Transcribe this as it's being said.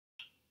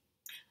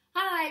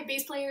Hi,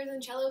 bass players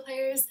and cello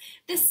players.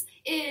 This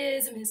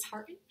is Ms.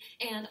 Hartman,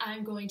 and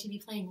I'm going to be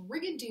playing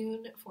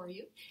Rigadoon for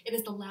you. It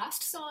is the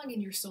last song in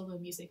your solo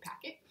music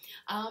packet.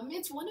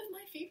 It's one of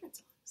my favorite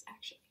songs,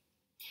 actually.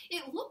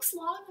 It looks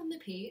long on the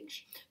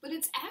page, but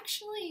it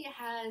actually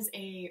has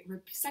a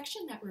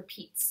section that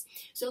repeats.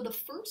 So the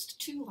first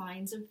two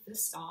lines of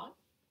this song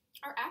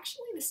are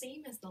actually the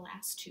same as the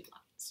last two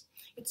lines.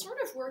 It sort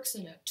of works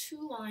in a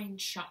two-line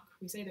chunk.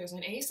 We say there's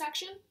an A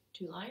section,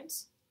 2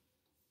 lines,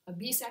 a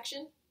B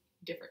section,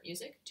 different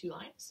music, 2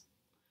 lines,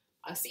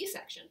 a C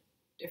section,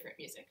 different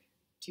music,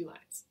 2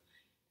 lines.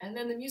 And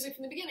then the music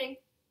from the beginning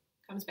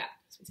comes back.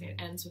 So we say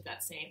it ends with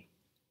that same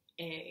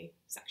A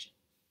section.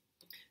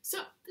 So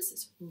this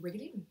is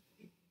Rigadoon.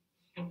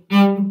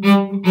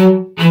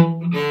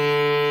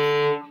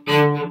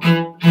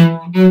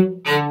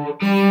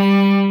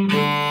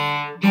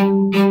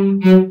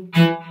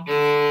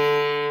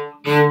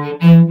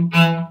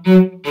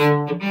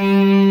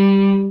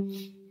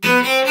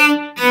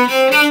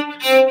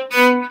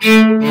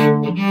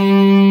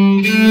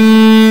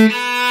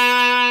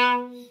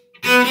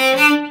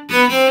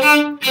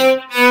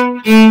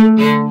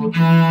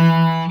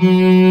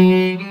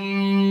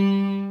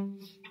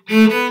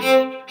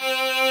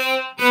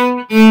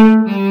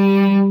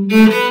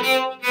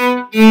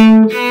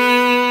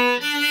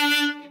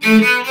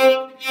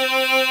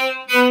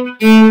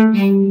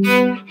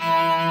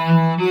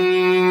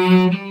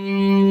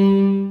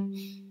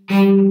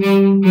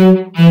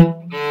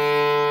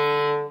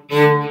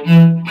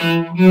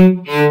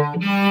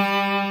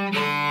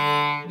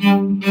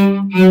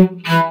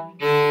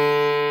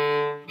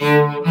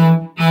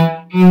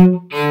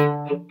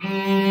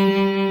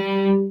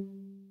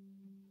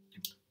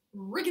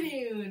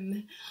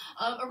 Rigadoon.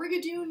 A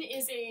rigadoon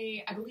is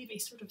I believe, a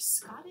sort of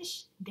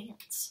Scottish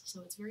dance,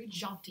 so it's very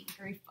jaunty,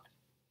 very fun.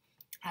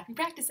 Happy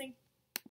practicing!